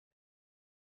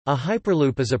A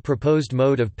hyperloop is a proposed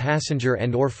mode of passenger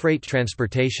and/or freight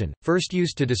transportation, first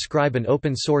used to describe an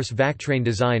open-source VacTrain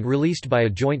design released by a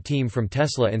joint team from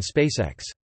Tesla and SpaceX.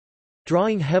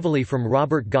 Drawing heavily from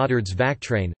Robert Goddard's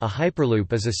VacTrain, a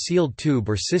hyperloop is a sealed tube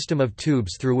or system of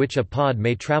tubes through which a pod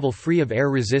may travel free of air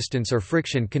resistance or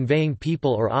friction, conveying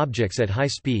people or objects at high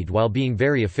speed while being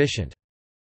very efficient.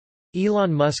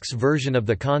 Elon Musk's version of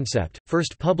the concept,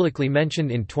 first publicly mentioned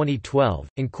in 2012,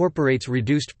 incorporates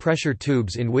reduced pressure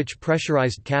tubes in which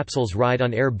pressurized capsules ride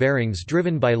on air bearings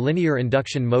driven by linear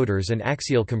induction motors and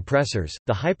axial compressors.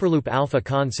 The Hyperloop Alpha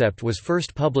concept was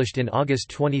first published in August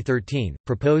 2013,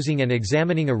 proposing and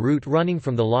examining a route running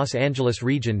from the Los Angeles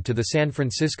region to the San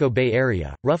Francisco Bay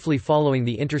Area, roughly following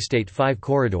the Interstate 5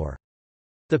 corridor.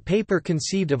 The paper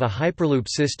conceived of a Hyperloop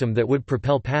system that would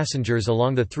propel passengers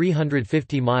along the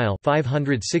 350-mile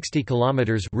 (560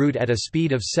 km) route at a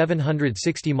speed of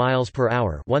 760 miles per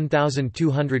hour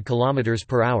 (1,200 km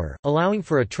per hour), allowing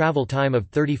for a travel time of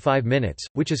 35 minutes,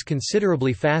 which is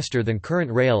considerably faster than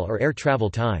current rail or air travel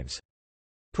times.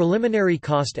 Preliminary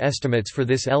cost estimates for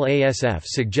this LASF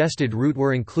suggested route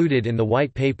were included in the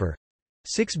white paper.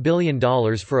 $6 billion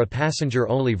for a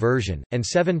passenger-only version, and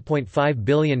 $7.5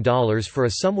 billion for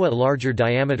a somewhat larger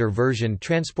diameter version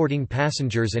transporting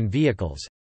passengers and vehicles.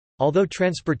 Although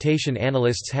transportation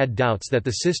analysts had doubts that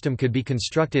the system could be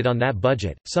constructed on that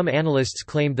budget, some analysts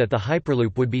claimed that the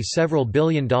Hyperloop would be several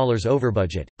 $billion over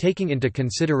budget. Taking into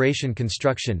consideration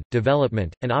construction,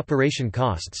 development, and operation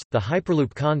costs, the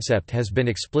Hyperloop concept has been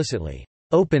explicitly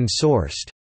open-sourced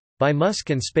by Musk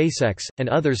and SpaceX, and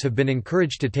others have been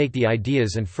encouraged to take the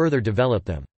ideas and further develop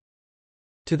them.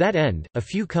 To that end, a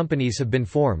few companies have been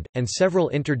formed, and several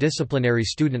interdisciplinary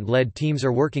student-led teams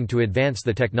are working to advance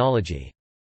the technology.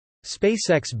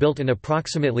 SpaceX built an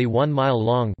approximately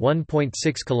 1-mile-long (1.6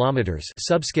 km)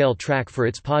 subscale track for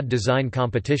its pod design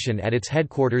competition at its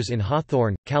headquarters in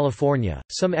Hawthorne, California.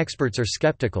 Some experts are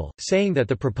skeptical, saying that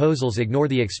the proposals ignore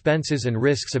the expenses and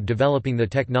risks of developing the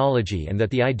technology and that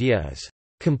the idea is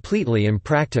completely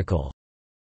impractical.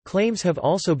 Claims have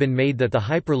also been made that the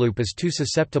Hyperloop is too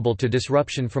susceptible to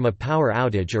disruption from a power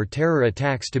outage or terror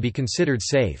attacks to be considered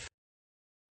safe.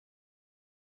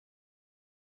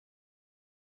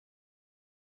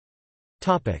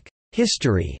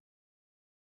 History.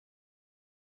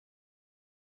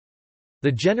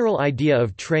 The general idea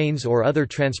of trains or other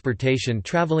transportation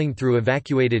traveling through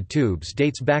evacuated tubes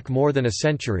dates back more than a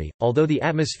century, although the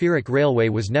atmospheric railway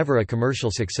was never a commercial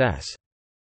success.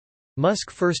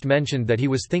 Musk first mentioned that he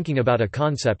was thinking about a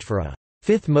concept for a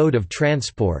fifth mode of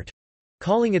transport,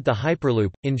 calling it the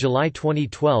Hyperloop, in July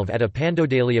 2012 at a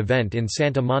Pandodaily event in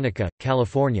Santa Monica,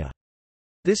 California.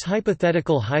 This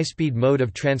hypothetical high-speed mode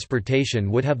of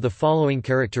transportation would have the following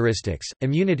characteristics: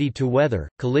 immunity to weather,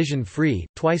 collision-free,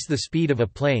 twice the speed of a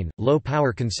plane, low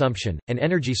power consumption, and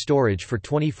energy storage for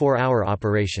 24-hour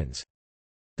operations.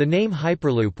 The name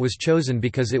Hyperloop was chosen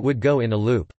because it would go in a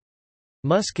loop.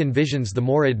 Musk envisions the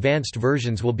more advanced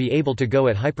versions will be able to go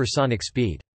at hypersonic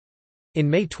speed. In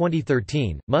May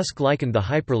 2013, Musk likened the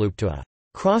Hyperloop to a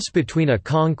cross between a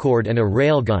Concorde and a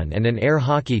railgun and an air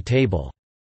hockey table.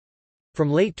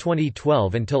 From late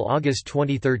 2012 until August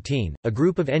 2013, a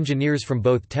group of engineers from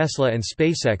both Tesla and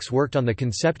SpaceX worked on the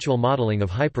conceptual modeling of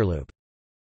Hyperloop.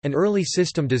 An early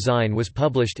system design was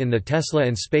published in the Tesla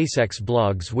and SpaceX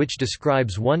blogs which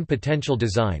describes one potential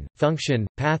design, function,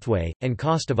 pathway, and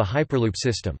cost of a Hyperloop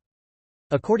system.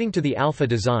 According to the Alpha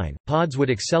design, pods would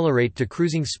accelerate to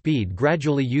cruising speed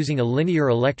gradually using a linear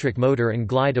electric motor and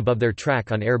glide above their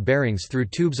track on air bearings through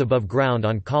tubes above ground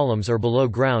on columns or below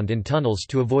ground in tunnels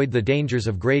to avoid the dangers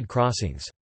of grade crossings.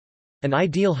 An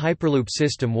ideal Hyperloop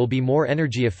system will be more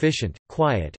energy efficient,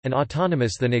 quiet, and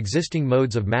autonomous than existing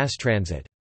modes of mass transit.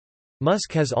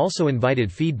 Musk has also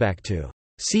invited feedback to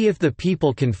see if the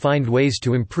people can find ways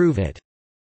to improve it.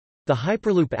 The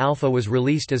Hyperloop Alpha was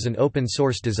released as an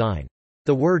open-source design.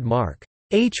 The word mark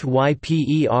HYPERLOOP,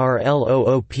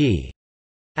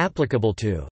 applicable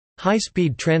to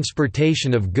high-speed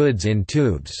transportation of goods in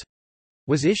tubes,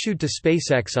 was issued to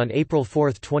SpaceX on April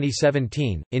 4,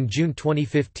 2017. In June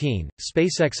 2015,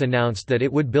 SpaceX announced that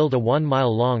it would build a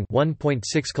 1-mile-long (1.6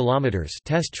 km)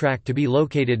 test track to be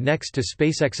located next to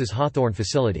SpaceX's Hawthorne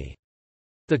facility.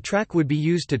 The track would be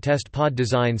used to test pod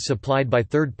designs supplied by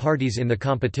third parties in the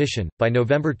competition. By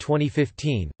November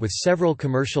 2015, with several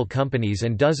commercial companies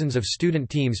and dozens of student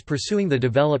teams pursuing the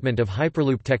development of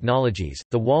Hyperloop technologies,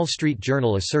 The Wall Street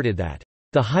Journal asserted that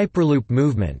the Hyperloop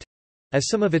movement, as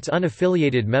some of its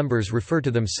unaffiliated members refer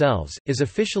to themselves, is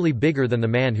officially bigger than the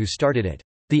man who started it.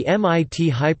 The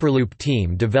MIT Hyperloop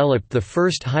team developed the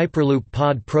first Hyperloop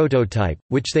pod prototype,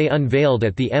 which they unveiled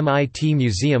at the MIT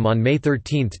Museum on May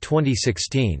 13,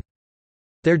 2016.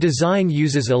 Their design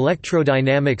uses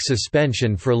electrodynamic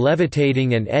suspension for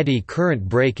levitating and eddy current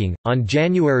braking. On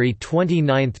January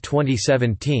 29,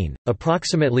 2017,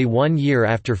 approximately 1 year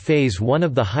after Phase 1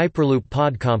 of the Hyperloop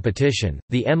pod competition,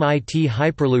 the MIT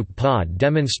Hyperloop pod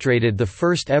demonstrated the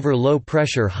first ever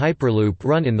low-pressure Hyperloop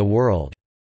run in the world.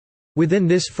 Within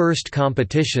this first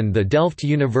competition, the Delft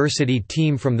University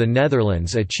team from the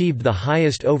Netherlands achieved the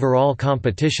highest overall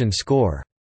competition score.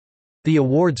 The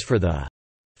awards for the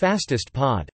fastest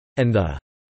pod and the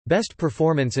best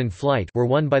performance in flight were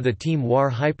won by the team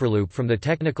WAR Hyperloop from the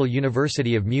Technical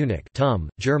University of Munich,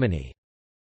 Germany.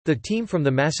 The team from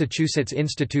the Massachusetts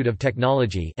Institute of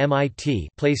Technology (MIT)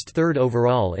 placed third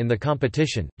overall in the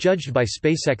competition, judged by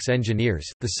SpaceX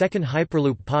engineers. The second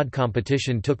Hyperloop pod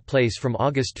competition took place from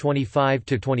August 25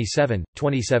 to 27,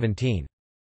 2017.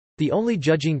 The only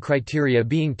judging criteria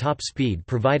being top speed,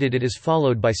 provided it is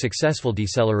followed by successful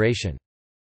deceleration.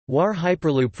 WAR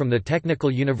Hyperloop from the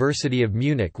Technical University of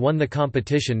Munich won the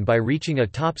competition by reaching a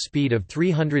top speed of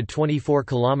 324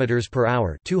 km per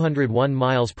hour, 201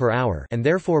 miles per hour, and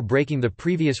therefore breaking the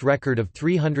previous record of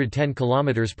 310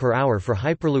 km per hour for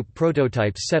Hyperloop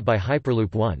prototypes set by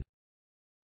Hyperloop One.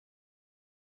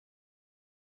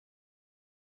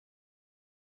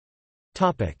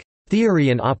 Topic: Theory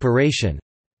and operation.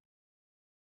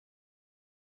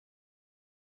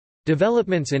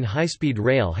 Developments in high-speed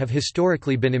rail have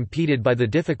historically been impeded by the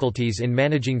difficulties in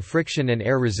managing friction and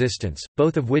air resistance,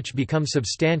 both of which become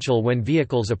substantial when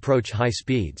vehicles approach high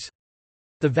speeds.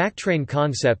 The VacTrain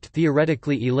concept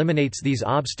theoretically eliminates these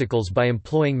obstacles by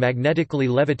employing magnetically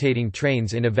levitating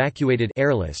trains in evacuated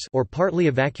airless or partly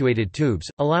evacuated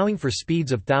tubes, allowing for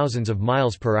speeds of thousands of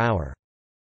miles per hour.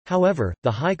 However,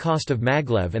 the high cost of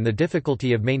maglev and the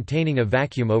difficulty of maintaining a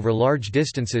vacuum over large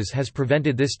distances has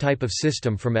prevented this type of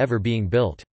system from ever being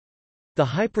built. The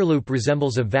Hyperloop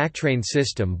resembles a VacTrain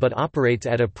system but operates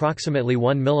at approximately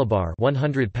 1 millibar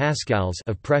 100 pascals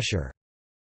of pressure.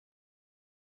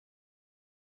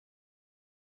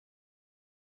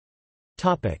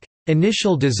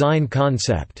 Initial design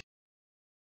concept.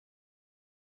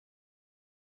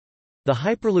 The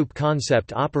Hyperloop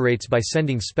concept operates by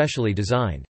sending specially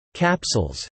designed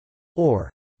capsules, or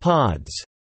pods,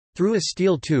 through a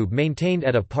steel tube maintained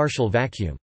at a partial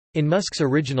vacuum. In Musk's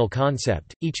original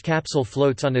concept, each capsule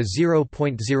floats on a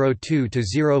 0.02 to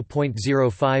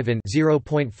 0.05 in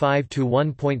 0.5 to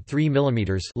 1.3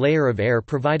 mm layer of air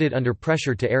provided under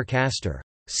pressure to air caster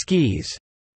skis,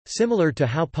 similar to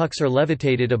how pucks are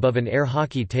levitated above an air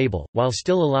hockey table, while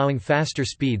still allowing faster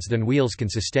speeds than wheels can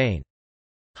sustain.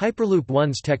 Hyperloop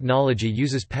One's technology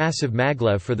uses passive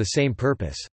maglev for the same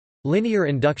purpose. Linear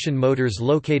induction motors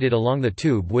located along the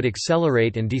tube would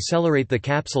accelerate and decelerate the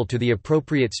capsule to the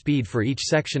appropriate speed for each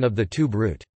section of the tube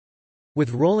route. With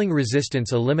rolling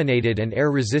resistance eliminated and air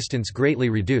resistance greatly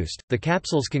reduced, the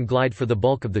capsules can glide for the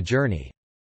bulk of the journey.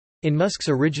 In Musk's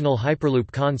original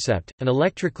Hyperloop concept, an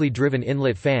electrically driven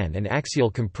inlet fan and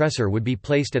axial compressor would be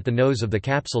placed at the nose of the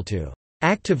capsule to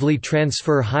actively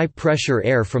transfer high-pressure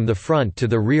air from the front to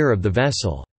the rear of the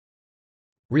vessel,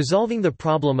 resolving the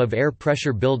problem of air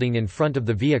pressure building in front of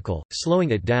the vehicle,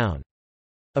 slowing it down.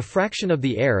 A fraction of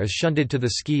the air is shunted to the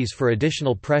skis for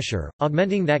additional pressure,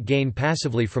 augmenting that gain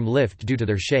passively from lift due to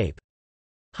their shape.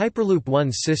 Hyperloop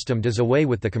One's system does away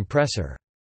with the compressor.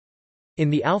 In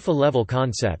the alpha-level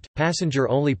concept,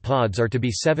 passenger-only pods are to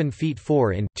be 7 feet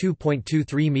 4 in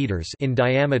 (2.23 meters) in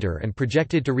diameter and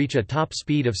projected to reach a top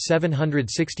speed of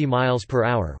 760 miles per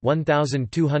hour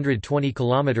 (1,220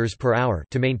 kilometers per hour)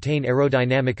 to maintain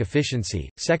aerodynamic efficiency.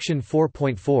 Section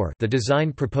 4.4. The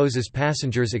design proposes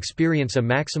passengers experience a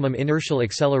maximum inertial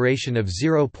acceleration of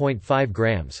 0.5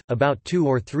 grams, about 2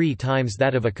 or 3 times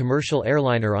that of a commercial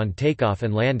airliner on takeoff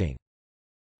and landing.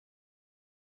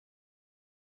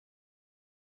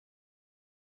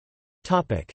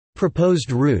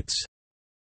 Proposed routes.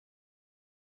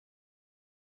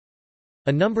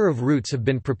 A number of routes have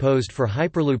been proposed for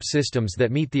Hyperloop systems that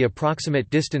meet the approximate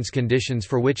distance conditions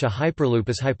for which a Hyperloop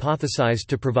is hypothesized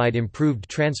to provide improved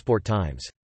transport times.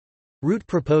 Route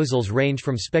proposals range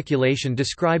from speculation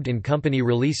described in company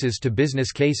releases to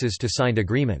business cases to signed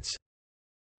agreements.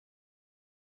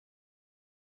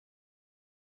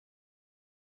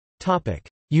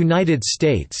 United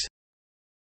States.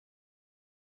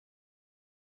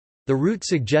 The route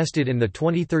suggested in the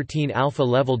 2013 Alpha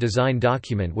Level Design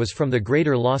document was from the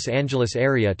Greater Los Angeles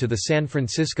area to the San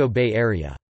Francisco Bay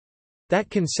Area. That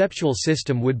conceptual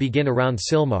system would begin around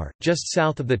Sylmar, just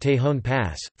south of the Tejon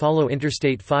Pass, follow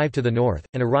Interstate 5 to the north,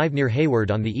 and arrive near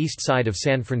Hayward on the east side of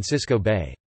San Francisco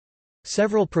Bay.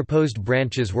 Several proposed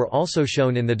branches were also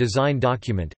shown in the design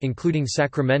document, including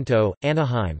Sacramento,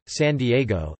 Anaheim, San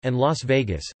Diego, and Las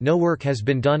Vegas. No work has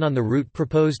been done on the route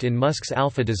proposed in Musk's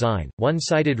Alpha design. One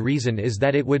cited reason is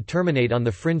that it would terminate on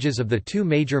the fringes of the two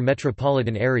major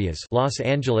metropolitan areas, Los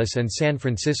Angeles and San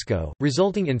Francisco,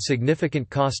 resulting in significant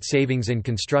cost savings in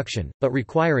construction, but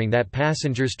requiring that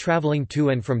passengers traveling to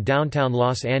and from downtown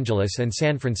Los Angeles and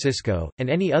San Francisco, and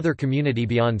any other community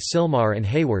beyond Sylmar and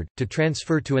Hayward, to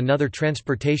transfer to another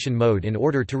transportation mode in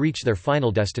order to reach their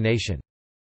final destination.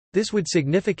 This would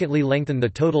significantly lengthen the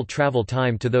total travel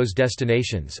time to those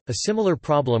destinations. A similar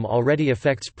problem already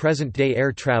affects present-day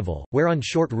air travel, where on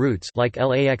short routes like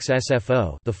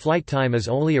LAX-SFO, the flight time is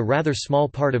only a rather small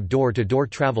part of door-to-door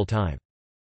travel time.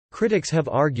 Critics have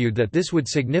argued that this would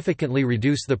significantly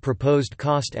reduce the proposed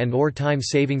cost and/or time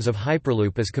savings of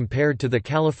Hyperloop as compared to the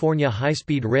California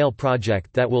high-speed rail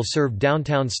project that will serve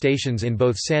downtown stations in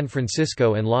both San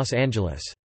Francisco and Los Angeles.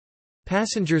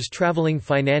 Passengers traveling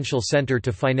financial center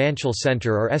to financial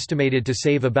center are estimated to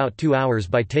save about 2 hours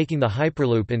by taking the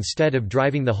Hyperloop instead of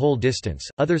driving the whole distance.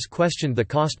 Others questioned the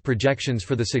cost projections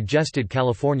for the suggested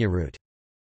California route.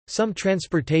 Some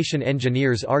transportation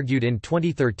engineers argued in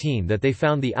 2013 that they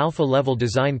found the alpha-level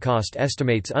design cost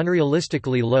estimates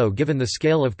unrealistically low given the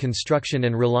scale of construction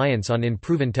and reliance on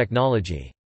unproven technology.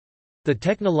 The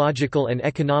technological and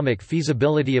economic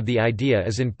feasibility of the idea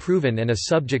is unproven and a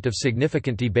subject of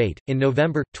significant debate. In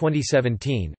November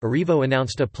 2017, Arrivo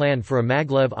announced a plan for a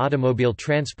maglev automobile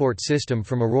transport system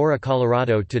from Aurora,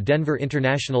 Colorado to Denver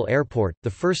International Airport, the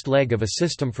first leg of a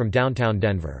system from downtown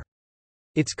Denver.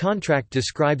 Its contract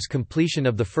describes completion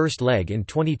of the first leg in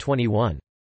 2021.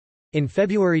 In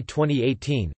February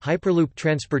 2018, Hyperloop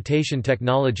Transportation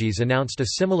Technologies announced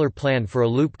a similar plan for a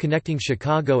loop connecting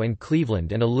Chicago and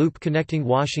Cleveland and a loop connecting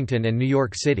Washington and New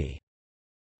York City.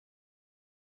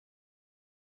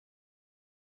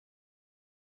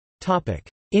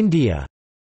 India.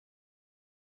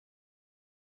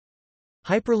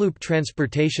 Hyperloop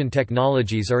Transportation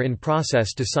Technologies are in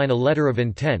process to sign a letter of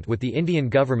intent with the Indian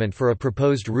government for a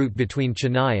proposed route between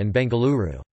Chennai and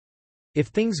Bengaluru. If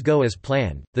things go as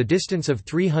planned, the distance of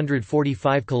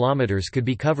 345 kilometers could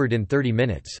be covered in 30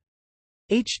 minutes.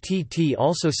 HTT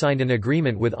also signed an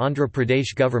agreement with Andhra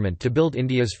Pradesh government to build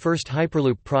India's first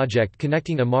Hyperloop project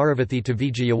connecting Amaravathi to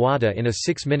Vijayawada in a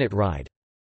 6-minute ride.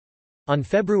 On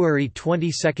February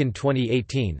 22,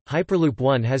 2018, Hyperloop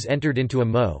One has entered into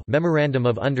a Memorandum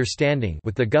of Understanding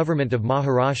with the Government of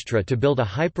Maharashtra to build a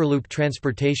Hyperloop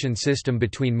transportation system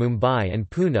between Mumbai and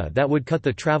Pune that would cut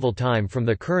the travel time from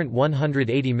the current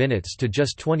 180 minutes to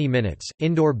just 20 minutes.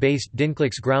 Indore-based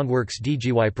Dinclix Groundworks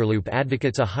DGWHyperloop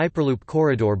advocates a Hyperloop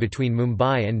corridor between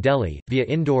Mumbai and Delhi, via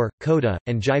Indore, Kota,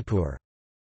 and Jaipur.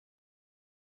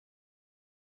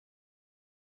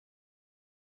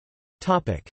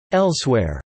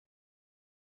 Elsewhere.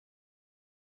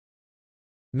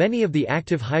 Many of the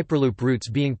active Hyperloop routes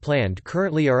being planned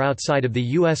currently are outside of the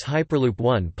U.S. Hyperloop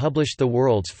One published the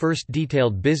world's first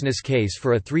detailed business case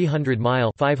for a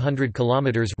 300-mile (500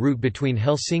 kilometers) route between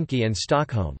Helsinki and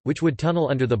Stockholm, which would tunnel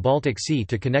under the Baltic Sea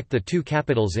to connect the two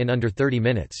capitals in under 30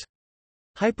 minutes.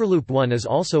 Hyperloop One is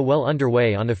also well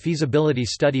underway on a feasibility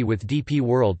study with DP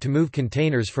World to move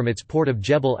containers from its port of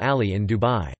Jebel Ali in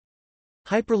Dubai.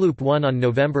 Hyperloop One on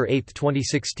November 8,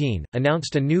 2016,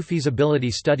 announced a new feasibility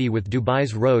study with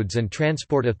Dubai's Roads and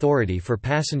Transport Authority for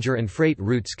passenger and freight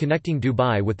routes connecting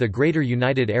Dubai with the Greater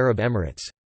United Arab Emirates.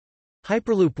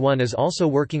 Hyperloop One is also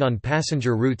working on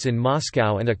passenger routes in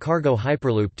Moscow and a cargo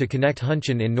Hyperloop to connect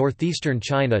Hunchun in northeastern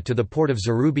China to the port of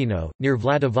Zarubino, near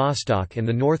Vladivostok and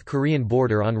the North Korean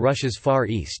border on Russia's Far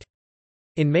East.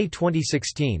 In May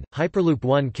 2016, Hyperloop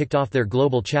One kicked off their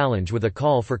global challenge with a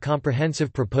call for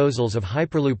comprehensive proposals of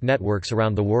Hyperloop networks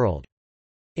around the world.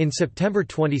 In September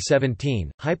 2017,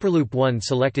 Hyperloop One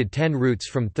selected 10 routes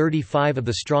from 35 of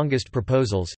the strongest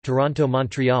proposals: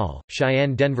 Toronto-Montreal,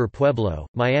 Cheyenne-Denver-Pueblo,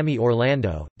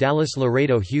 Miami-Orlando,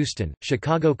 Dallas-Laredo-Houston,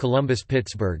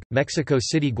 Chicago-Columbus-Pittsburgh, Mexico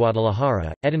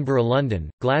City-Guadalajara, Edinburgh-London,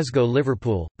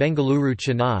 Glasgow-Liverpool,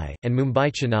 Bengaluru-Chennai, and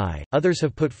Mumbai-Chennai. Others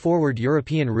have put forward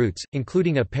European routes,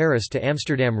 including a Paris to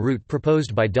Amsterdam route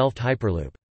proposed by Delft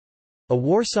Hyperloop. A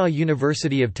Warsaw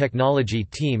University of Technology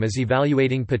team is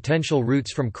evaluating potential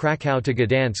routes from Krakow to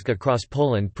Gdansk across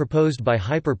Poland proposed by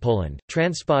Hyper Poland.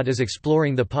 TransPod is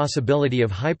exploring the possibility of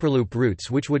Hyperloop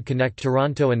routes which would connect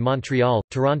Toronto and Montreal,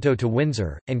 Toronto to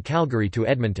Windsor, and Calgary to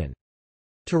Edmonton.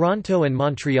 Toronto and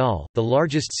Montreal, the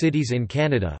largest cities in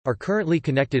Canada, are currently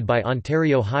connected by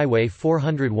Ontario Highway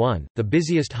 401, the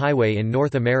busiest highway in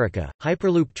North America.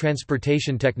 Hyperloop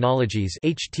Transportation Technologies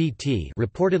 (HTT)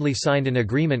 reportedly signed an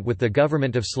agreement with the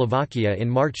government of Slovakia in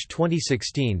March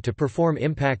 2016 to perform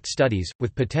impact studies,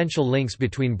 with potential links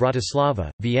between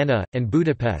Bratislava, Vienna, and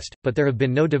Budapest, but there have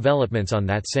been no developments on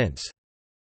that since.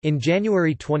 In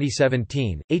January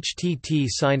 2017, HTT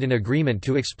signed an agreement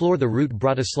to explore the route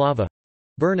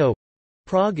Bratislava—Brno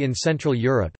Prague in Central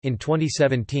Europe. In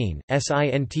 2017,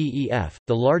 SINTEF,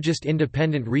 the largest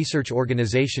independent research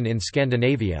organization in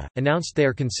Scandinavia, announced they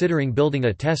are considering building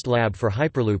a test lab for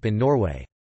Hyperloop in Norway.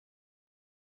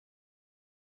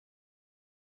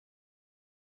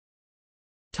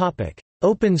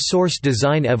 Open source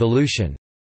design evolution.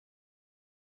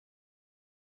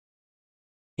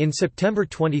 In September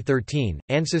 2013,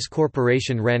 ANSYS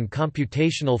Corporation ran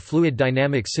computational fluid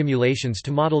dynamics simulations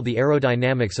to model the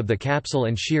aerodynamics of the capsule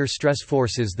and shear stress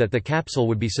forces that the capsule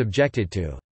would be subjected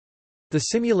to. The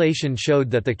simulation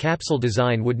showed that the capsule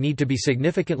design would need to be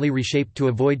significantly reshaped to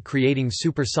avoid creating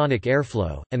supersonic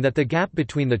airflow, and that the gap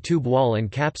between the tube wall and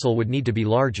capsule would need to be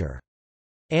larger.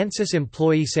 ANSYS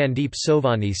employee Sandeep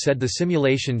Sovani said the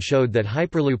simulation showed that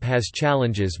Hyperloop has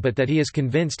challenges but that he is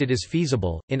convinced it is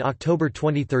feasible. In October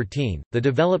 2013, the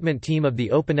development team of the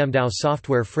OpenMDAO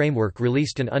software framework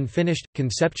released an unfinished,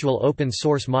 conceptual open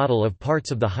source model of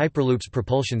parts of the Hyperloop's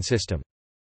propulsion system.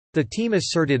 The team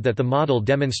asserted that the model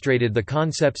demonstrated the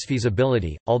concept's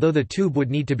feasibility, although the tube would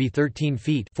need to be 13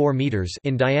 feet (4 meters)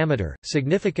 in diameter,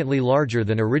 significantly larger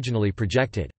than originally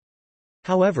projected.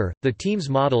 However, the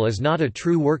team's model is not a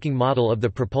true working model of the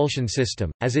propulsion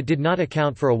system, as it did not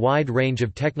account for a wide range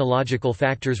of technological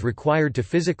factors required to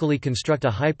physically construct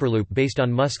a Hyperloop based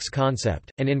on Musk's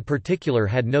concept, and in particular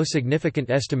had no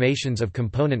significant estimations of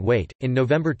component weight. In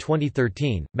November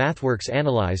 2013, MathWorks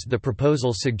analyzed the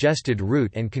proposal's suggested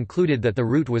route and concluded that the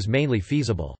route was mainly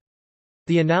feasible.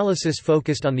 The analysis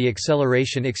focused on the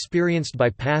acceleration experienced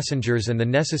by passengers and the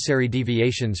necessary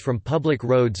deviations from public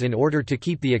roads in order to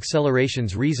keep the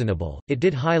accelerations reasonable. It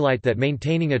did highlight that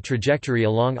maintaining a trajectory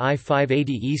along I-580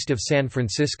 east of San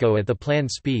Francisco at the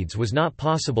planned speeds was not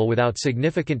possible without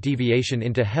significant deviation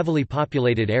into heavily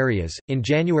populated areas. In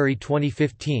January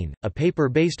 2015, a paper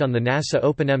based on the NASA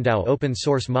OpenMDAO open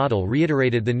source model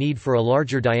reiterated the need for a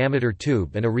larger diameter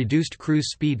tube and a reduced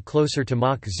cruise speed closer to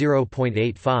Mach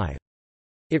 0.85.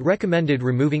 It recommended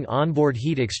removing onboard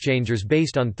heat exchangers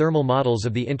based on thermal models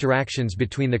of the interactions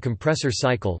between the compressor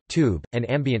cycle, tube, and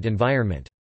ambient environment.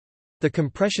 The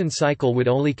compression cycle would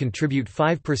only contribute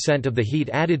 5% of the heat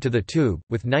added to the tube,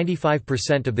 with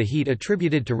 95% of the heat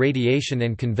attributed to radiation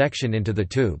and convection into the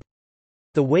tube.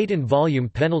 The weight and volume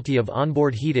penalty of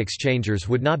onboard heat exchangers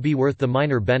would not be worth the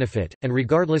minor benefit, and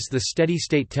regardless the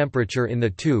steady-state temperature in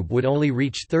the tube would only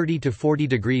reach 30 to 40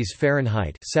 degrees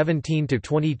Fahrenheit (17 to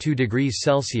 22 degrees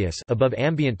Celsius) above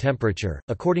ambient temperature.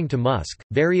 According to Musk,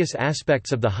 various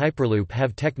aspects of the Hyperloop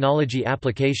have technology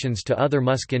applications to other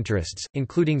Musk interests,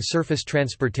 including surface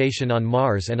transportation on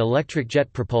Mars and electric jet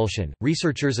propulsion.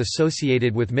 Researchers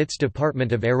associated with MIT's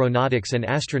Department of Aeronautics and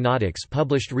Astronautics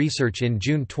published research in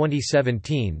June 2017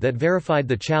 that verified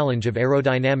the challenge of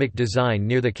aerodynamic design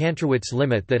near the Kantrowitz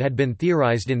limit that had been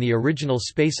theorized in the original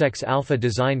SpaceX Alpha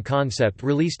design concept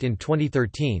released in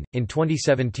 2013. In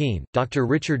 2017, Dr.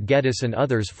 Richard Geddes and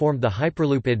others formed the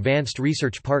Hyperloop Advanced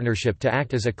Research Partnership to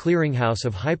act as a clearinghouse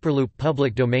of Hyperloop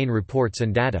public domain reports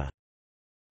and data.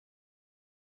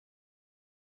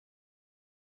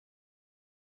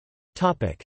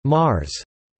 Mars.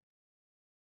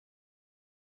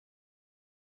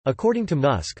 According to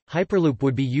Musk, Hyperloop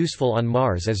would be useful on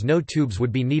Mars as no tubes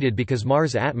would be needed because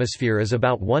Mars' atmosphere is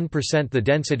about 1% the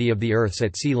density of the Earth's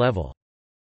at sea level.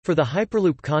 For the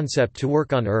Hyperloop concept to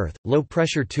work on Earth,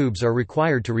 low-pressure tubes are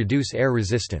required to reduce air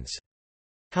resistance.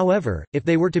 However, if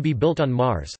they were to be built on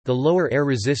Mars, the lower air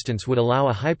resistance would allow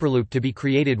a Hyperloop to be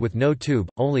created with no tube,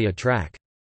 only a track.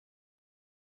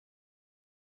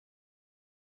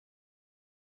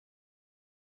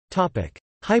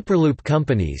 Hyperloop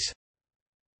companies.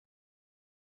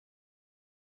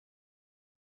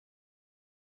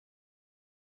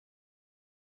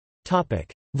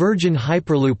 Virgin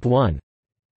Hyperloop One.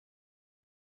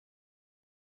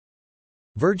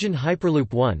 Virgin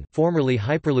Hyperloop One, formerly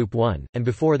Hyperloop One, and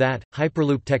before that,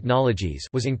 Hyperloop Technologies,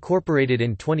 was incorporated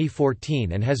in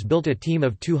 2014 and has built a team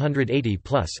of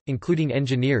 280+, including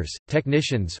engineers,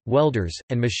 technicians, welders,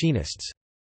 and machinists.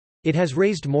 It has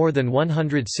raised more than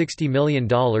 $160 million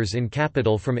in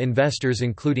capital from investors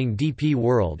including DP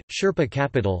World, Sherpa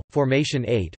Capital, Formation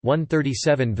 8,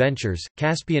 137 Ventures,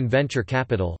 Caspian Venture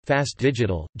Capital, Fast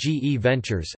Digital, GE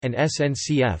Ventures, and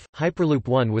SNCF. Hyperloop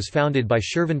One was founded by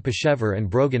Shervin Peshever and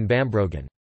Brogan Bambrogan.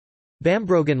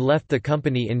 Bambrogan left the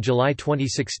company in July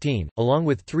 2016, along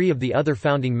with 3 of the other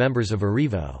founding members of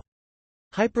Arrivo.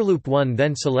 Hyperloop One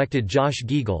then selected Josh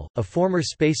Giegel, a former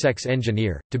SpaceX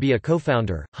engineer, to be a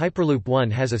co-founder. Hyperloop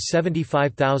One has a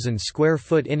 75,000 square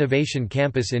foot innovation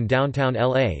campus in downtown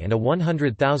LA and a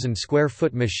 100,000 square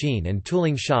foot machine and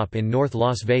tooling shop in North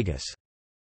Las Vegas.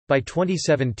 By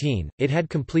 2017, it had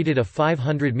completed a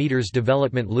 500 meters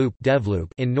development loop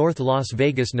in North Las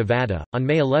Vegas, Nevada. On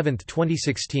May 11,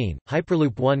 2016,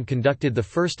 Hyperloop One conducted the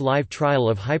first live trial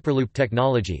of Hyperloop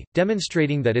technology,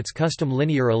 demonstrating that its custom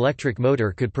linear electric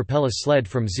motor could propel a sled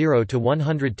from 0 to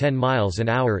 110 miles an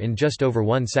hour in just over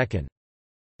 1 second.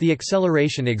 The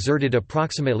acceleration exerted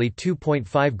approximately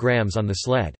 2.5 grams on the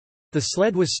sled. The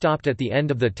sled was stopped at the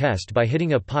end of the test by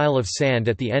hitting a pile of sand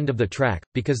at the end of the track,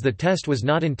 because the test was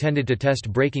not intended to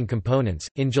test braking components.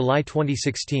 In July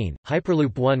 2016,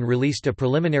 Hyperloop One released a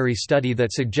preliminary study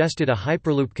that suggested a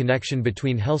Hyperloop connection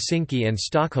between Helsinki and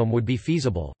Stockholm would be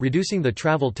feasible, reducing the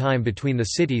travel time between the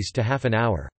cities to half an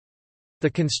hour. The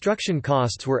construction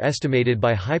costs were estimated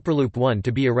by Hyperloop One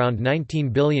to be around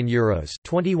 €19 billion,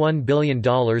 $21 billion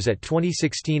at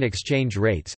 2016 exchange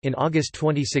rates. In August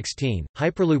 2016,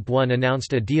 Hyperloop One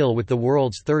announced a deal with the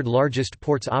world's third-largest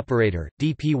ports operator,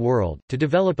 DP World, to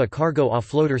develop a cargo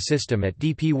offloader system at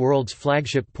DP World's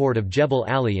flagship port of Jebel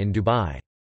Ali in Dubai.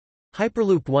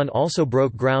 Hyperloop One also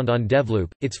broke ground on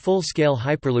DevLoop, its full-scale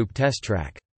Hyperloop test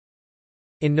track.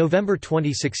 In November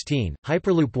 2016,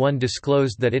 Hyperloop One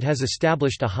disclosed that it has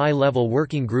established a high-level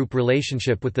working group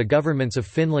relationship with the governments of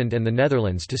Finland and the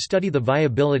Netherlands to study the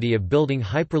viability of building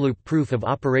Hyperloop proof of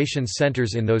operations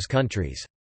centers in those countries.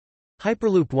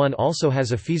 Hyperloop One also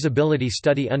has a feasibility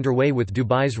study underway with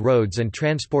Dubai's Roads and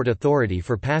Transport Authority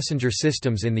for passenger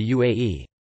systems in the UAE.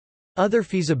 Other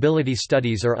feasibility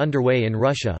studies are underway in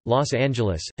Russia, Los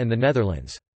Angeles, and the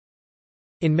Netherlands.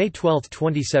 In May 12,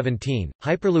 2017,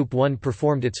 Hyperloop One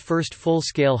performed its first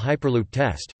full-scale Hyperloop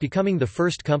test, becoming the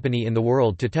first company in the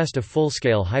world to test a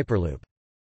full-scale Hyperloop.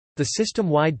 The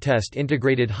system-wide test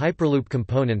integrated Hyperloop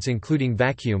components including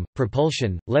vacuum,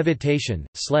 propulsion, levitation,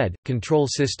 sled, control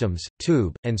systems,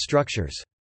 tube, and structures.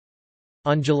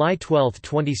 On July 12,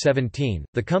 2017,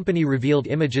 the company revealed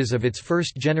images of its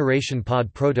first-generation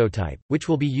pod prototype, which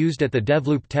will be used at the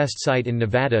DevLoop test site in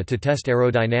Nevada to test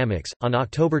aerodynamics. On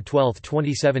October 12,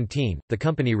 2017, the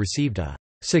company received a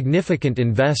significant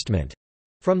investment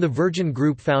from the Virgin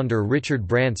Group founder Richard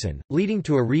Branson, leading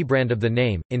to a rebrand of the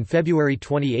name. In February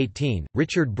 2018,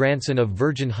 Richard Branson of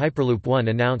Virgin Hyperloop One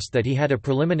announced that he had a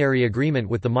preliminary agreement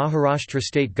with the Maharashtra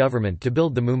state government to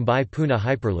build the Mumbai-Pune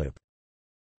Hyperloop.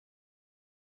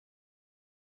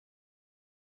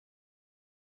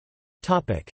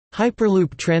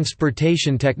 Hyperloop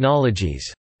transportation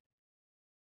technologies.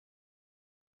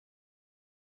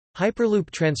 Hyperloop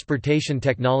Transportation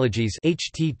Technologies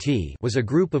 (HTT) was a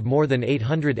group of more than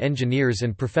 800 engineers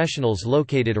and professionals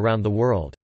located around the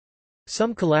world.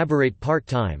 Some collaborate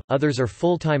part-time, others are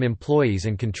full-time employees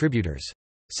and contributors.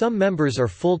 Some members are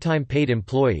full-time paid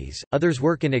employees, others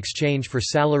work in exchange for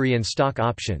salary and stock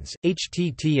options.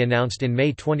 HTT announced in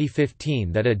May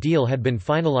 2015 that a deal had been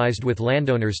finalized with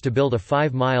landowners to build a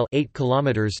 5-mile (8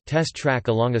 kilometers) test track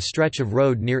along a stretch of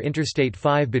road near Interstate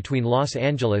 5 between Los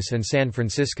Angeles and San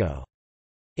Francisco.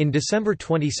 In December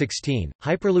 2016,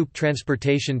 Hyperloop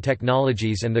Transportation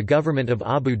Technologies and the government of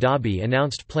Abu Dhabi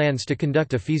announced plans to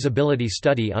conduct a feasibility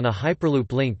study on a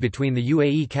Hyperloop link between the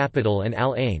UAE capital and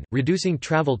Al Ain, reducing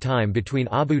travel time between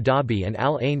Abu Dhabi and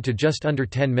Al Ain to just under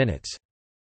 10 minutes.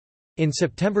 In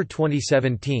September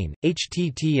 2017,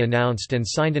 HTT announced and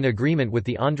signed an agreement with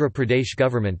the Andhra Pradesh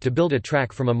government to build a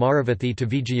track from Amaravathi to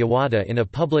Vijayawada in a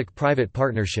public-private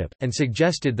partnership, and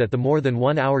suggested that the more than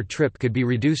 1-hour trip could be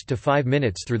reduced to 5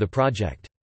 minutes through the project.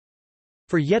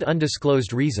 For yet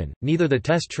undisclosed reason, neither the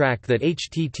test track that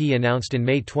HTT announced in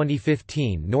May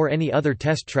 2015 nor any other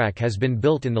test track has been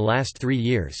built in the last 3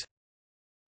 years.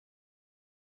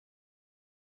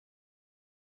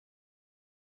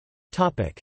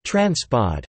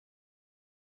 TransPod.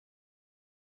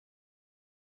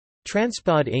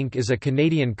 TransPod Inc. is a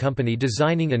Canadian company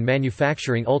designing and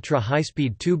manufacturing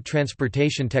ultra-high-speed tube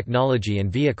transportation technology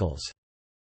and vehicles.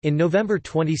 In November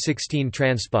 2016,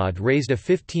 TransPod raised a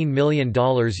 $15 million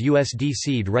USD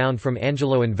seed round from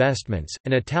Angelo Investments,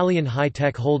 an Italian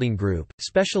high-tech holding group,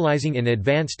 specializing in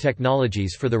advanced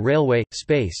technologies for the railway,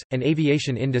 space, and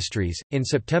aviation industries. In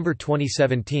September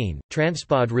 2017,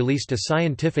 TransPod released a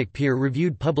scientific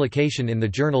peer-reviewed publication in the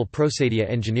journal Procedia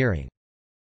Engineering.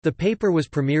 The paper was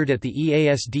premiered at the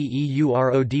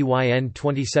EASD-EURODYN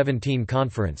 2017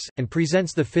 conference, and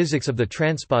presents the physics of the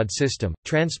TransPod system.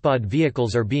 TransPod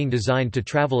vehicles are being designed to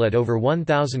travel at over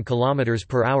 1,000 km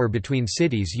per hour between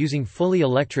cities using fully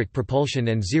electric propulsion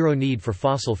and zero need for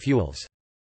fossil fuels.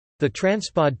 The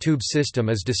TransPod tube system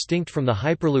is distinct from the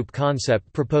Hyperloop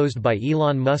concept proposed by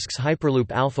Elon Musk's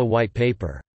Hyperloop Alpha white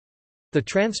paper. The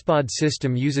TransPod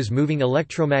system uses moving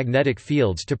electromagnetic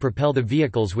fields to propel the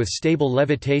vehicles with stable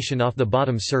levitation off the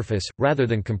bottom surface, rather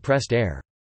than compressed air.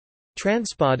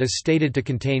 TransPod is stated to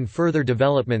contain further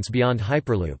developments beyond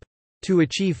Hyperloop. To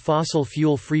achieve fossil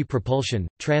fuel-free propulsion,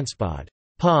 TransPod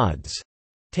pods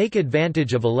take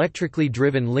advantage of electrically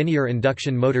driven linear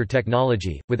induction motor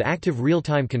technology, with active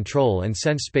real-time control and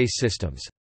sense-space systems.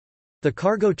 The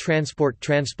cargo transport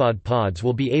TransPod pods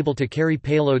will be able to carry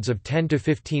payloads of 10 to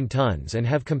 15 tons and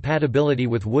have compatibility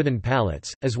with wooden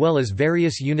pallets, as well as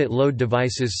various unit load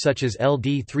devices such as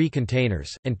LD3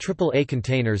 containers, and AAA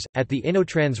containers. At the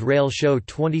InnoTrans Rail Show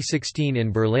 2016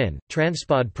 in Berlin,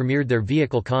 TransPod premiered their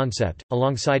vehicle concept,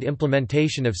 alongside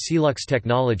implementation of Celux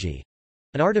technology,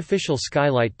 an artificial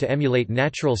skylight to emulate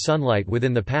natural sunlight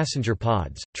within the passenger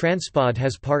pods. TransPod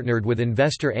has partnered with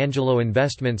investor Angelo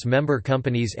Investments member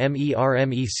companies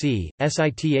MERMEC,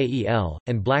 SITAEL,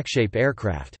 and Blackshape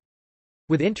Aircraft.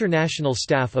 With international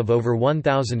staff of over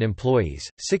 1,000 employees,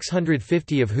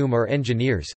 650 of whom are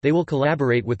engineers, they will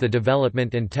collaborate with the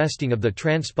development and testing of the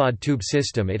TransPod tube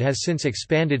system. It has since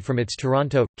expanded from its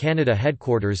Toronto, Canada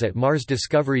headquarters at Mars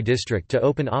Discovery District to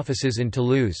open offices in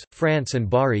Toulouse, France and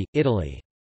Bari, Italy.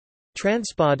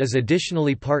 TransPod is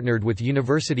additionally partnered with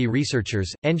university researchers,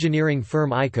 engineering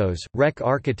firm ICOS, REC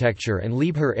Architecture and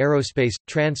Liebherr Aerospace.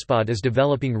 TransPod is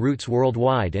developing routes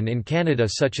worldwide and in Canada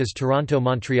such as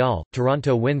Toronto-Montreal,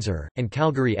 Toronto-Windsor, and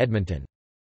Calgary-Edmonton.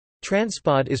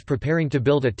 TransPod is preparing to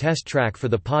build a test track for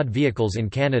the pod vehicles in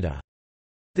Canada.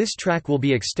 This track will be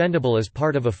extendable as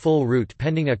part of a full route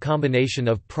pending a combination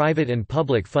of private and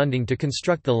public funding to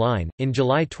construct the line. In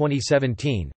July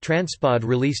 2017, TransPod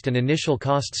released an initial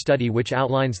cost study which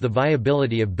outlines the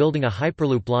viability of building a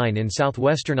Hyperloop line in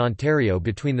southwestern Ontario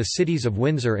between the cities of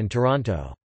Windsor and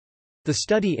Toronto. The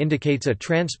study indicates a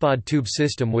TransPod tube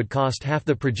system would cost half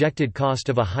the projected cost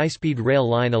of a high-speed rail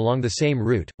line along the same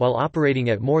route, while operating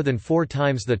at more than 4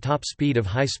 times the top speed of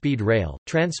high-speed rail.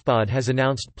 TransPod has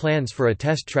announced plans for a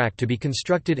test track to be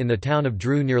constructed in the town of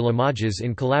Dreux near Limoges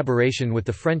in collaboration with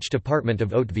the French Department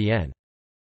of Haute-Vienne.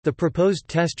 The proposed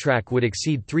test track would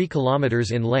exceed 3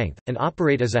 km in length, and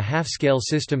operate as a half-scale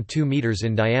system 2 meters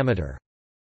in diameter.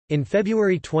 In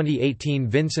February 2018,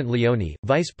 Vincent Leone,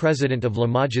 vice president of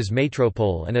Limoges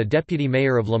Métropole and a deputy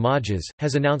mayor of Limoges,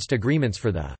 has announced agreements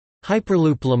for the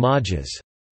Hyperloop Limoges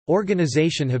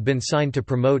organization have been signed to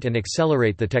promote and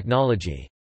accelerate the technology.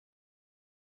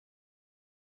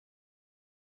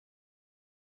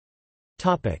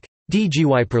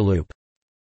 DGWHyperloop.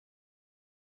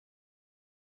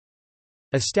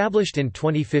 Established in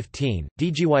 2015,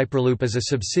 DGWHyperloop is a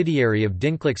subsidiary of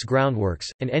Dinclix Groundworks,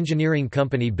 an engineering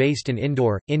company based in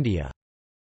Indore, India.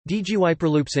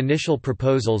 DGWHyperloop's initial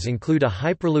proposals include a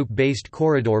Hyperloop-based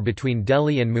corridor between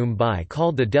Delhi and Mumbai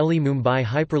called the Delhi-Mumbai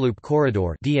Hyperloop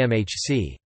Corridor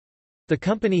 (DMHC). The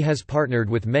company has partnered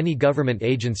with many government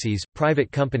agencies, private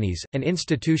companies, and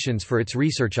institutions for its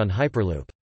research on Hyperloop.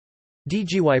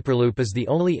 DGWHyperloop is the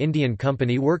only Indian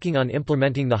company working on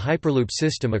implementing the Hyperloop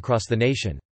system across the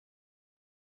nation.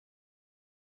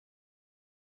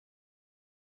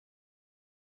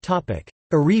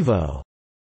 Arrivo.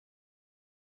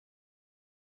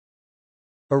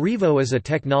 Arrivo is a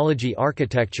technology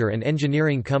architecture and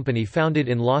engineering company founded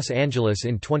in Los Angeles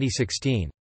in 2016.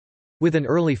 With an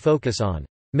early focus on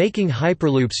making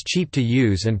Hyperloops cheap to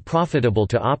use and profitable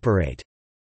to operate,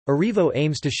 Arrivo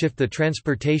aims to shift the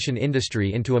transportation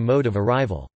industry into a mode of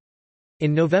arrival.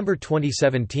 In November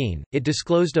 2017, it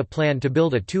disclosed a plan to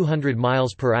build a 200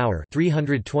 miles per hour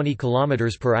 (320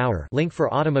 kilometers per hour) link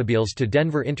for automobiles to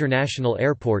Denver International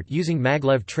Airport using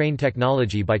maglev train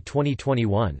technology by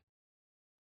 2021.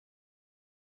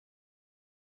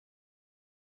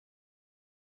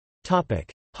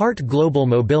 Topic: Hardt Global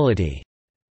Mobility.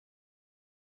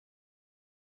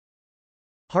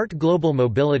 Hardt Global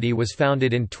Mobility was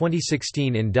founded in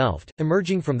 2016 in Delft,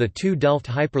 emerging from the two Delft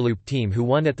Hyperloop team who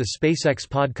won at the SpaceX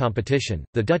Pod competition.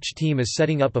 The Dutch team is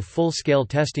setting up a full-scale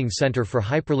testing center for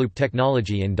Hyperloop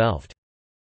technology in Delft.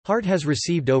 Hardt has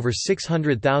received over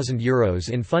 €600,000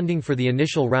 in funding for the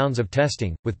initial rounds of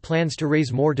testing, with plans to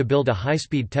raise more to build a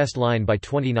high-speed test line by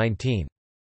 2019.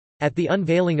 At the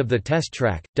unveiling of the test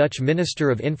track, Dutch Minister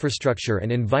of Infrastructure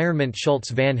and Environment Schultz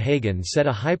van Hagen said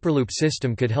a Hyperloop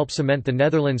system could help cement the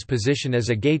Netherlands' position as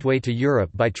a gateway to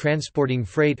Europe by transporting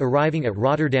freight arriving at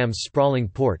Rotterdam's sprawling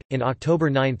port. In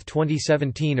October 9,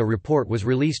 2017, a report was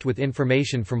released with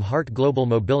information from Hardt Global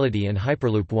Mobility and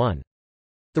Hyperloop One.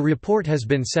 The report has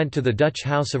been sent to the Dutch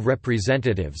House of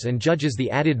Representatives and judges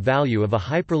the added value of a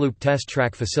Hyperloop test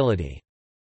track facility.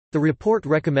 The report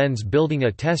recommends building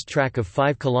a test track of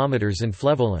 5 km in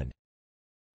Flevoland.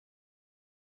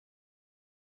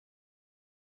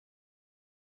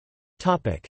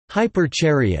 Hyper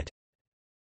Chariot.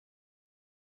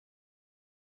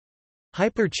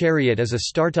 Hyper Chariot is a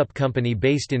startup company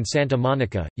based in Santa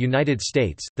Monica, United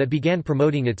States, that began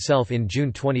promoting itself in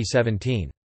June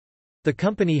 2017. The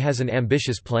company has an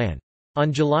ambitious plan.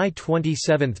 On July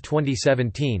 27,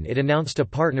 2017, it announced a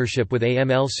partnership with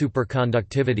AML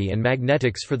Superconductivity and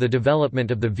Magnetics for the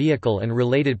development of the vehicle and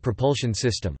related propulsion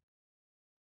system.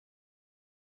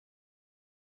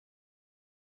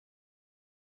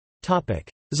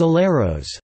 Zeleros.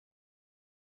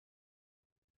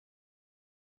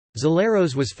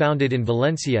 Zeleros was founded in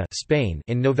Valencia, Spain,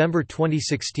 in November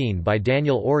 2016 by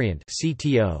Daniel Orient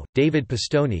 (CTO), David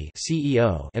Pistoni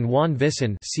 (CEO), and Juan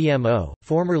Visson (CMO),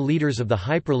 former leaders of the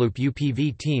Hyperloop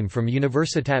UPV team from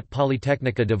Universitat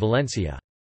Politécnica de Valencia.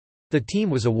 The team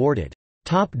was awarded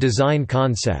Top Design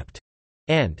Concept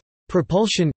and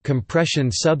Propulsion Compression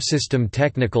Subsystem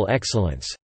Technical Excellence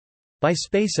by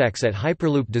SpaceX at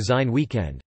Hyperloop Design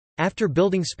Weekend. After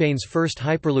building Spain's first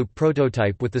Hyperloop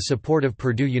prototype with the support of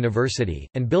Purdue University,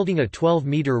 and building a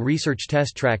 12-meter research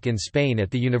test track in Spain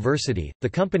at the university, the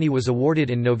company was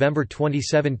awarded in November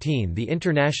 2017 the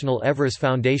International Everest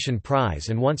Foundation Prize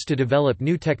and wants to develop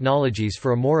new technologies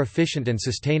for a more efficient and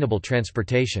sustainable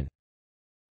transportation.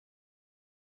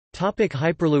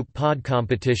 Hyperloop Pod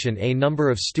competition. A number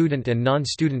of student and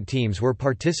non-student teams were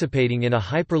participating in a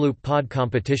Hyperloop Pod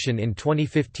competition in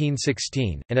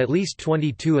 2015-16, and at least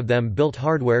 22 of them built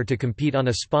hardware to compete on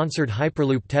a sponsored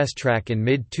Hyperloop test track in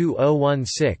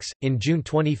mid-2016. In June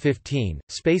 2015,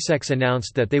 SpaceX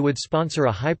announced that they would sponsor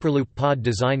a Hyperloop Pod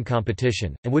design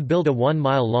competition, and would build a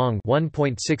 1-mile-long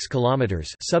 (1.6 km)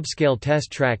 subscale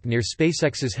test track near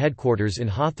SpaceX's headquarters in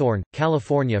Hawthorne,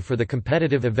 California for the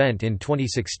competitive event in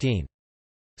 2016.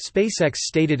 SpaceX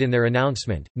stated in their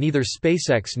announcement, neither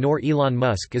SpaceX nor Elon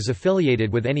Musk is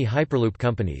affiliated with any Hyperloop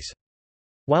companies.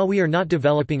 While we are not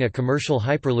developing a commercial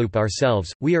Hyperloop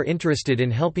ourselves, we are interested in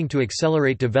helping to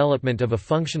accelerate development of a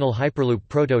functional Hyperloop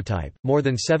prototype. More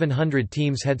than 700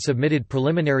 teams had submitted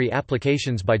preliminary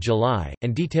applications by July,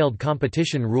 and detailed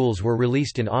competition rules were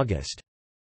released in August.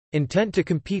 Intent to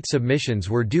compete submissions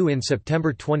were due in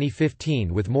September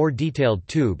 2015 with more detailed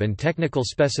tube and technical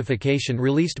specification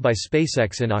released by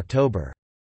SpaceX in October.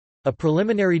 A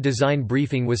preliminary design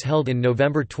briefing was held in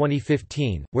November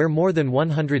 2015, where more than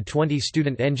 120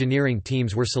 student engineering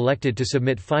teams were selected to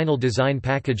submit final design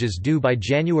packages due by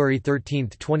January 13,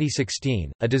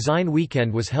 2016. A design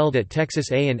weekend was held at Texas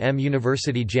A&M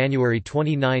University January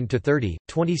 29 to 30,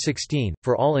 2016,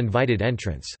 for all invited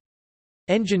entrants.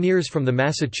 Engineers from the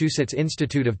Massachusetts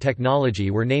Institute of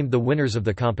Technology were named the winners of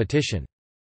the competition.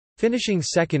 Finishing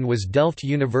second was Delft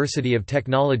University of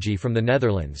Technology from the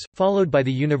Netherlands, followed by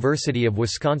the University of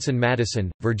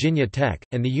Wisconsin-Madison, Virginia Tech,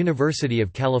 and the University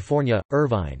of California,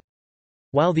 Irvine.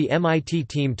 While the MIT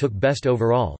team took Best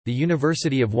Overall, the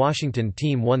University of Washington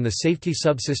team won the Safety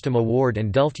Subsystem Award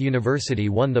and Delft University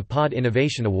won the Pod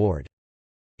Innovation Award.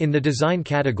 In the design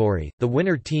category, the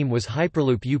winner team was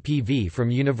Hyperloop UPV from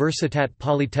Universitat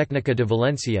Politécnica de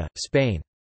Valencia, Spain.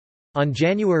 On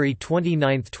January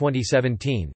 29,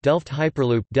 2017, Delft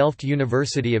Hyperloop Delft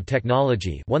University of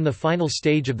Technology won the final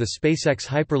stage of the SpaceX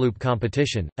Hyperloop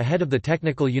competition, ahead of the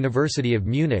Technical University of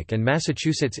Munich and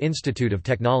Massachusetts Institute of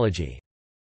Technology.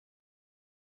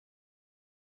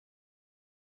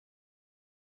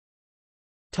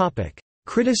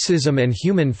 Criticism and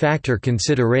human factor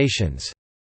considerations.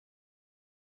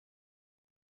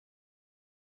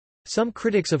 Some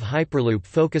critics of Hyperloop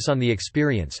focus on the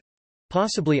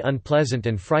experience—possibly unpleasant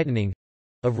and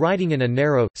frightening—of riding in a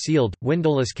narrow, sealed,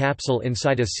 windowless capsule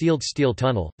inside a sealed steel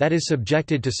tunnel, that is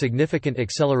subjected to significant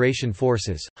acceleration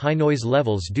forces, high noise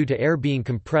levels due to air being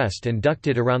compressed and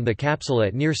ducted around the capsule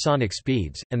at near-sonic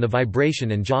speeds, and the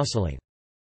vibration and jostling.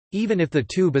 Even if the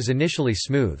tube is initially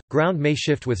smooth, ground may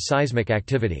shift with seismic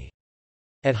activity.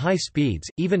 At high speeds,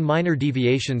 even minor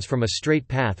deviations from a straight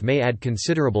path may add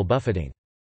considerable buffeting.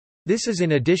 This is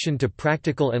in addition to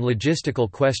practical and logistical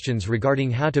questions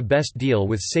regarding how to best deal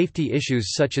with safety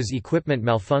issues such as equipment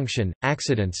malfunction,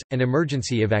 accidents, and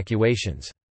emergency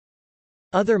evacuations.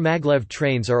 Other maglev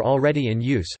trains are already in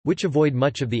use, which avoid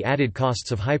much of the added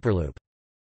costs of Hyperloop.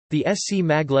 The SC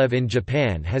maglev in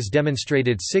Japan has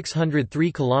demonstrated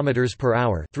 603 km per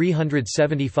hour,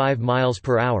 375 miles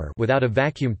per hour without a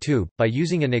vacuum tube by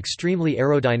using an extremely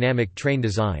aerodynamic train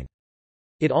design.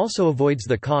 It also avoids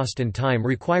the cost and time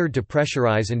required to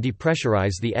pressurize and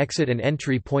depressurize the exit and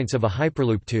entry points of a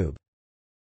Hyperloop tube.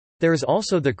 There is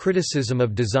also the criticism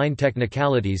of design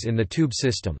technicalities in the tube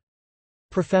system.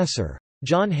 Professor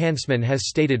John Hansman has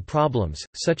stated problems,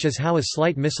 such as how a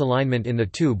slight misalignment in the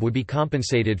tube would be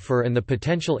compensated for and the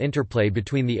potential interplay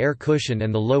between the air cushion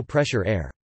and the low-pressure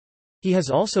air. He has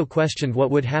also questioned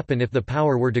what would happen if the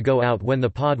power were to go out when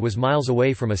the pod was miles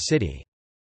away from a city.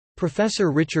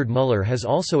 Professor Richard Muller has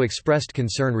also expressed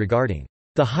concern regarding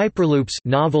the Hyperloop's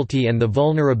novelty and the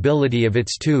vulnerability of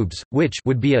its tubes, which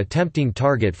would be a tempting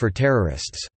target for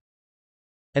terrorists,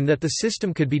 and that the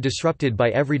system could be disrupted by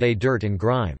everyday dirt and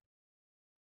grime.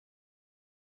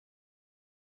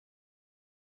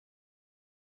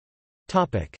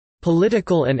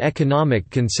 Political and economic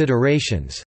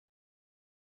considerations.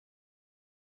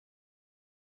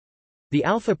 The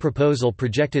Alpha proposal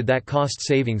projected that cost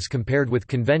savings compared with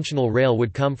conventional rail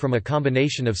would come from a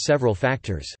combination of several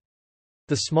factors.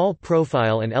 The small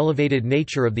profile and elevated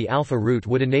nature of the Alpha route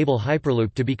would enable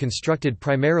Hyperloop to be constructed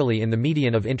primarily in the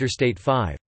median of Interstate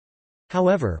 5.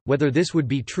 However, whether this would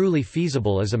be truly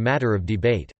feasible is a matter of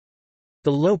debate.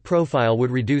 The low profile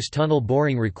would reduce tunnel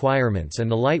boring requirements, and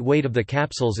the light weight of the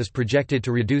capsules is projected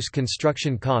to reduce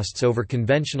construction costs over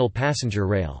conventional passenger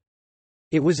rail.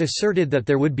 It was asserted that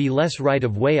there would be less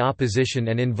right-of-way opposition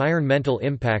and environmental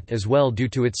impact as well due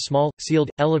to its small,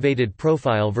 sealed, elevated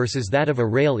profile versus that of a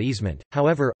rail easement.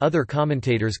 However, other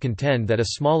commentators contend that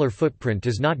a smaller footprint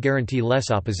does not guarantee less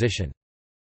opposition.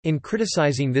 In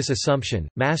criticizing this assumption,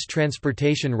 mass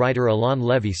transportation writer Alon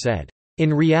Levy said,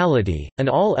 "In reality, an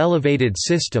all-elevated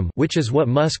system, which is what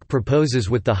Musk proposes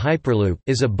with the Hyperloop,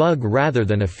 is a bug rather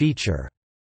than a feature.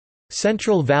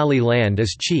 Central Valley land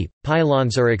is cheap,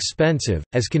 pylons are expensive,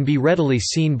 as can be readily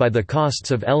seen by the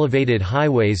costs of elevated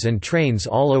highways and trains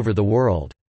all over the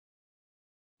world."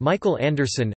 Michael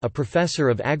Anderson, a professor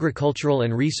of agricultural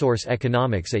and resource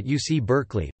economics at UC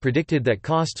Berkeley, predicted that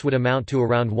costs would amount to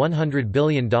around $100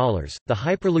 billion. The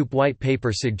Hyperloop white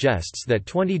paper suggests that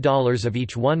 $20 of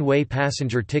each one-way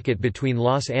passenger ticket between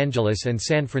Los Angeles and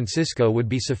San Francisco would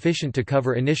be sufficient to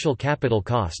cover initial capital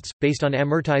costs, based on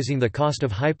amortizing the cost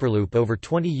of Hyperloop over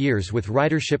 20 years with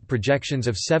ridership projections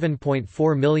of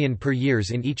 7.4 million per year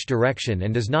in each direction,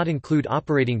 and does not include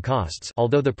operating costs,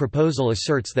 although the proposal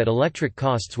asserts that electric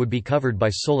costs would be covered by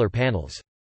solar panels.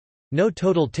 No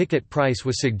total ticket price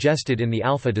was suggested in the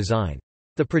Alpha design.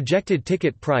 The projected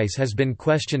ticket price has been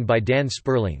questioned by Dan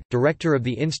Sperling, director of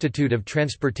the Institute of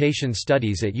Transportation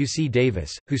Studies at UC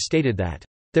Davis, who stated that,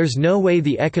 "There's no way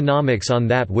the economics on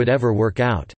that would ever work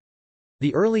out."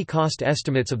 The early cost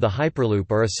estimates of the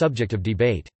Hyperloop are a subject of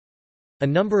debate. A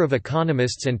number of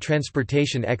economists and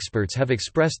transportation experts have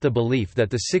expressed the belief that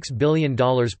the $6 billion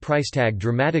price tag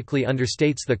dramatically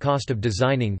understates the cost of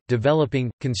designing,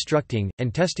 developing, constructing,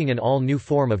 and testing an all-new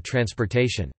form of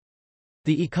transportation.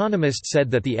 The Economist said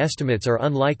that the estimates are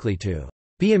unlikely to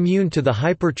be immune to the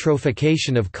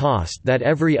hypertrophication of cost that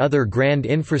every other grand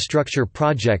infrastructure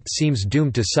project seems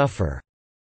doomed to suffer.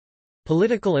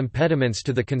 Political impediments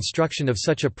to the construction of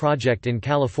such a project in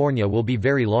California will be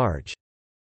very large.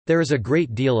 There is a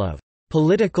great deal of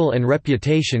political and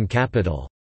reputation capital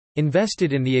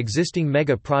invested in the existing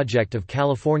mega project of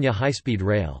California high-speed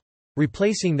rail.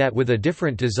 Replacing that with a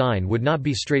different design would not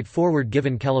be straightforward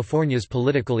given California's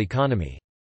political economy.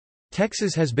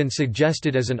 Texas has been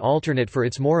suggested as an alternate for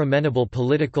its more amenable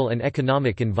political and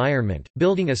economic environment.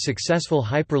 Building a successful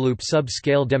Hyperloop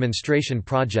sub-scale demonstration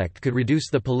project could reduce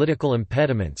the political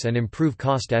impediments and improve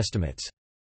cost estimates.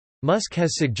 Musk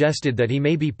has suggested that he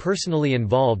may be personally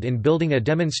involved in building a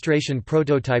demonstration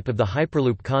prototype of the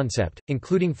Hyperloop concept,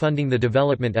 including funding the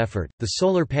development effort. The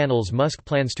solar panels Musk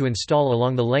plans to install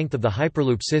along the length of the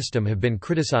Hyperloop system have been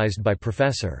criticized by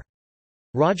Professor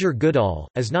Roger Goodall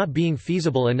as not being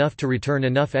feasible enough to return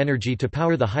enough energy to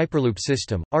power the Hyperloop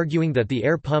system, arguing that the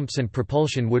air pumps and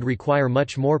propulsion would require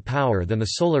much more power than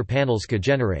the solar panels could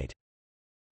generate.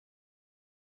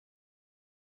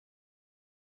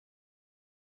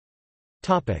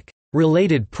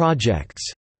 Related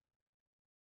projects.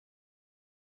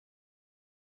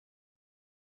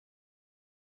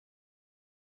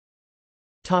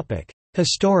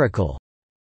 Historical.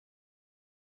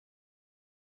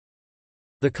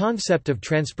 The concept of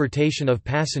transportation of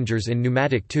passengers in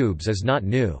pneumatic tubes is not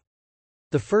new.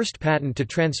 The first patent to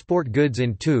transport goods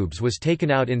in tubes was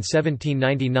taken out in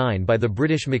 1799 by the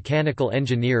British mechanical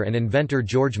engineer and inventor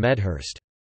George Medhurst.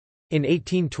 In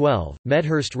 1812,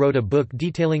 Medhurst wrote a book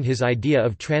detailing his idea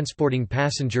of transporting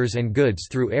passengers and goods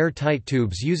through air-tight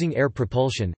tubes using air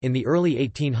propulsion. In the early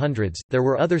 1800s, there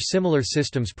were other similar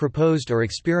systems proposed or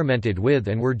experimented with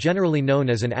and were generally known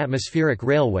as an atmospheric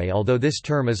railway, although this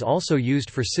term is also used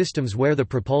for systems where the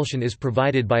propulsion is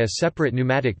provided by a separate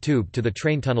pneumatic tube to the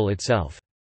train tunnel itself.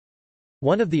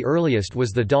 One of the earliest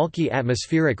was the Dalkey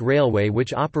Atmospheric Railway,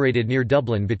 which operated near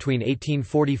Dublin between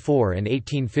 1844 and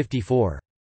 1854.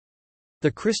 The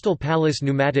Crystal Palace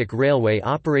Pneumatic Railway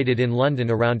operated in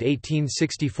London around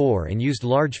 1864 and used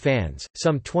large fans,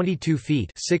 some 22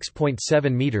 feet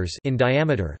 (6.7 meters) in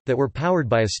diameter, that were powered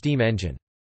by a steam engine.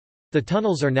 The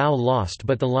tunnels are now lost,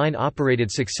 but the line operated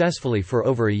successfully for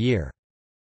over a year.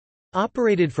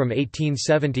 Operated from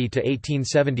 1870 to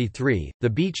 1873, the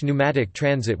Beach Pneumatic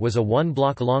Transit was a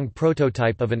one-block-long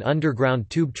prototype of an underground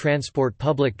tube transport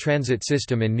public transit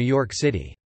system in New York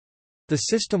City. The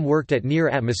system worked at near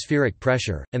atmospheric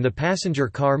pressure, and the passenger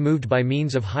car moved by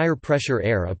means of higher pressure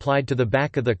air applied to the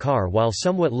back of the car while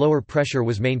somewhat lower pressure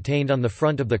was maintained on the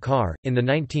front of the car. In the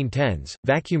 1910s,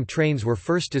 vacuum trains were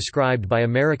first described by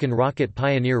American rocket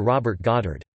pioneer Robert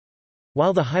Goddard.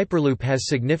 While the Hyperloop has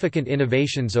significant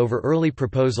innovations over early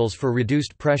proposals for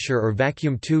reduced pressure or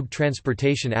vacuum tube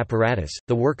transportation apparatus,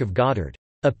 the work of Goddard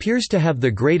appears to have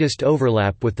the greatest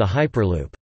overlap with the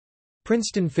Hyperloop.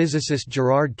 Princeton physicist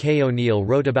Gerard K. O'Neill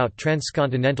wrote about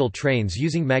transcontinental trains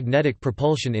using magnetic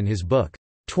propulsion in his book,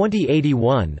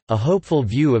 2081, A Hopeful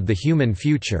View of the Human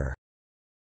Future.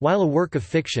 While a work of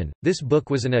fiction, this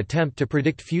book was an attempt to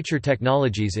predict future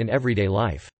technologies in everyday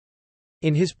life.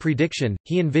 In his prediction,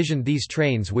 he envisioned these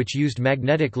trains which used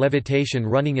magnetic levitation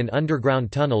running in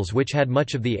underground tunnels which had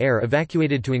much of the air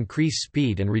evacuated to increase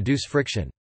speed and reduce friction.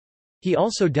 He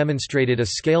also demonstrated a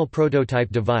scale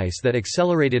prototype device that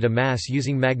accelerated a mass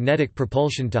using magnetic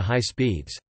propulsion to high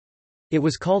speeds. It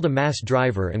was called a mass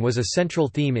driver and was a central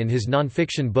theme in his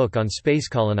nonfiction book on space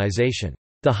colonization,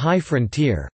 The High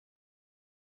Frontier.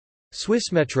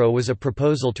 Swissmetro was a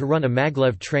proposal to run a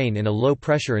maglev train in a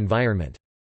low-pressure environment.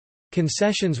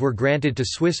 Concessions were granted to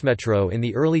Swissmetro in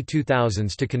the early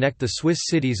 2000s to connect the Swiss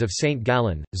cities of St.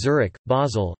 Gallen, Zurich,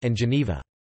 Basel, and Geneva.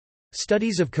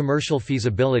 Studies of commercial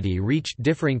feasibility reached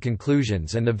differing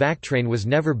conclusions and the VAC train was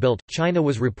never built. China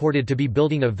was reported to be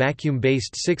building a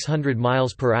vacuum-based 600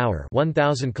 miles per hour,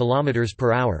 1000 kilometers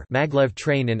per hour maglev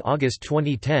train in August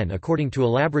 2010 according to a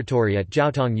laboratory at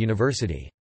Jiaotong University.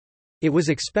 It was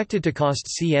expected to cost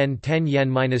CNY 10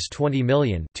 yen-20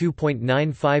 million,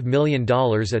 $2.95 million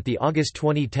at the August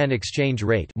 2010 exchange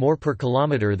rate, more per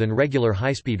kilometer than regular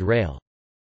high-speed rail.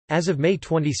 As of May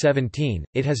 2017,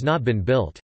 it has not been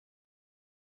built.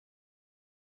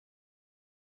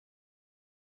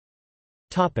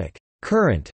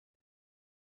 Current.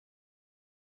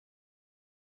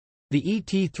 The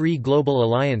ET3 Global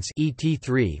Alliance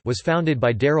 (ET3) was founded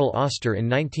by Darrell Auster in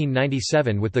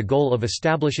 1997 with the goal of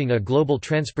establishing a global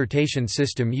transportation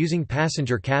system using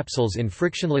passenger capsules in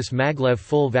frictionless maglev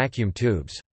full vacuum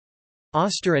tubes.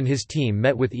 Auster and his team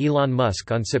met with Elon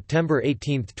Musk on September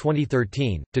 18,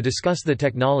 2013, to discuss the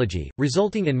technology,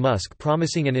 resulting in Musk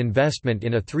promising an investment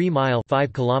in a 3-mile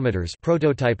 (5 kilometers)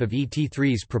 prototype of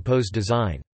ET3's proposed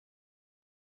design.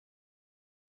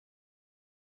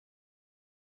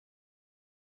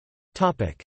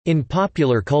 In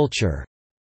popular culture,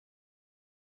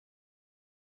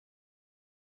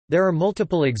 there are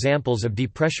multiple examples of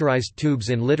depressurized tubes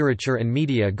in literature and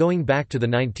media going back to the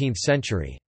 19th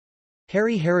century.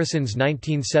 Harry Harrison's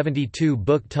 1972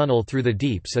 book Tunnel Through the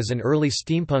Deeps is an early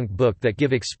steampunk book that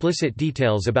give explicit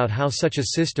details about how such a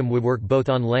system would work both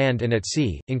on land and at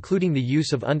sea, including the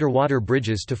use of underwater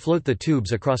bridges to float the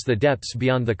tubes across the depths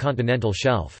beyond the continental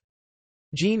shelf.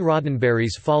 Gene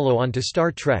Roddenberry's follow-on to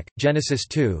Star Trek, Genesis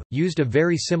 2, used a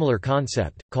very similar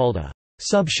concept, called a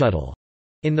subshuttle,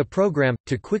 in the program,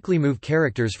 to quickly move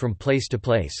characters from place to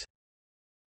place.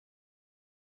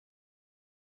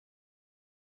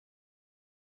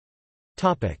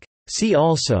 See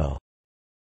also: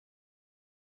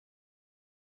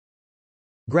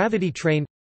 Gravity train,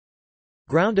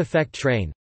 Ground effect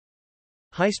train,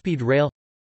 High-speed rail,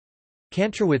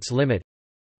 Kantrowitz limit,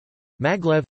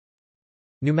 Maglev,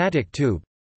 Pneumatic tube,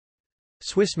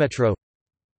 Swissmetro,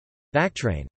 VAC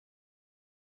train.